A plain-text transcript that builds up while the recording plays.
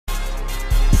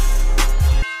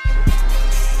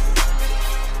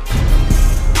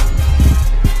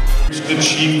the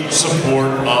chief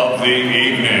support of the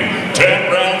evening.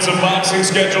 10 rounds of boxing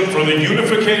scheduled for the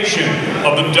unification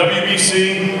of the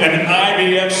WBC and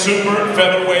IBF Super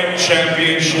Featherweight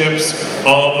Championships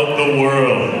of the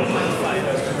world.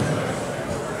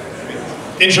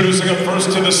 Introducing her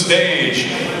first to the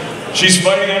stage. She's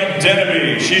fighting out of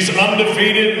Denby. She's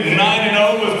undefeated,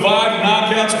 9-0 with 5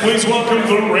 knockouts. Please welcome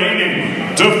the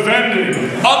reigning, defending,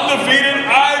 undefeated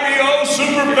IBO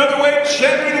Super Featherweight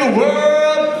Champion of the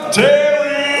world, Terri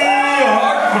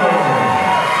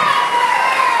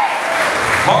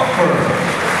Harper.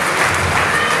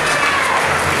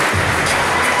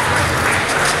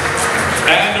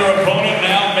 And her opponent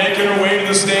now making her way to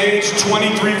the stage.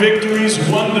 23 victories,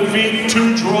 1 defeat,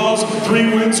 2 draws,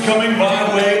 3 wins coming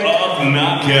by way of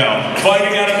knockout.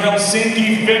 Fighting out of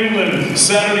Helsinki, Finland.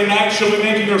 Saturday night, she'll be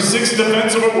making her 6th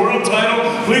defense of her world title.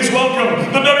 Please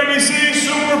welcome the WBC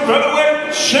Super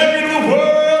Featherweight Champion of the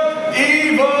world,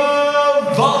 Eva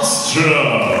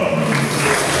Wahlström.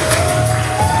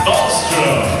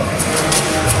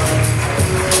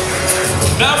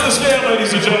 Now to the scale,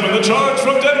 ladies and gentlemen, the charge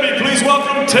from Denby. Please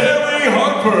welcome Terri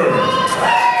Harper.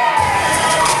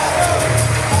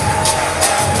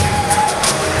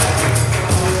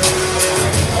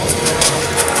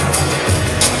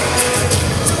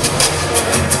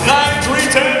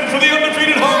 For the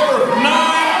undefeated Harper.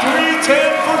 9-3-10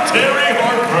 for Terri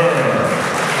Harper.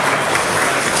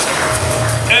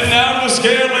 And now to the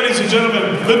scale, ladies and gentlemen,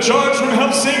 the charge from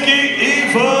Helsinki,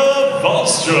 Eva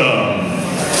Wahlström.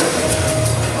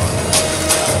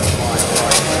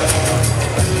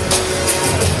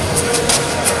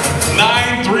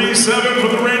 9-3-7 for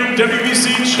the reigning WBC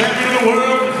champion of the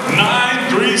world.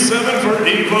 9-3-7 for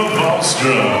Eva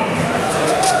Wahlström.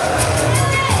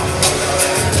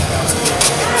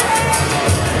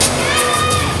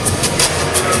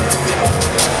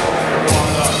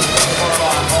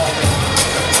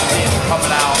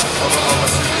 Coming out of a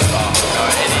superstar,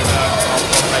 any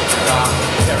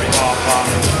Terri Harper,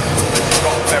 she's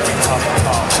got a very tough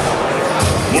task.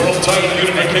 World title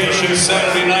unification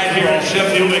Saturday night here in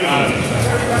Sheffield, England.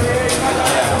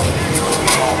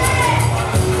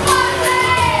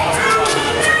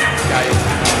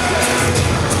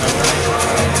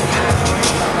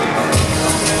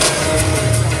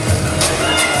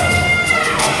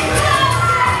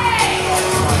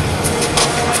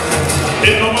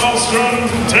 Eva Wahlström,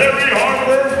 Terri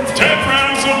Harper, 10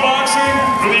 rounds of boxing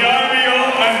for the IBO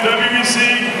and WBC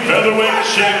Featherweight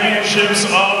Championships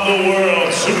of the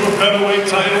world. Super Featherweight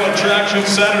title attraction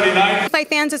Saturday night. Fight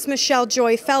fans, it's Michelle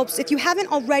Joy Phelps. If you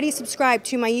haven't already subscribed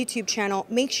to my YouTube channel,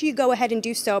 make sure you go ahead and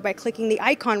do so by clicking the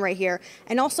icon right here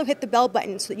and also hit the bell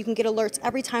button so that you can get alerts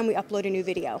every time we upload a new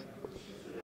video.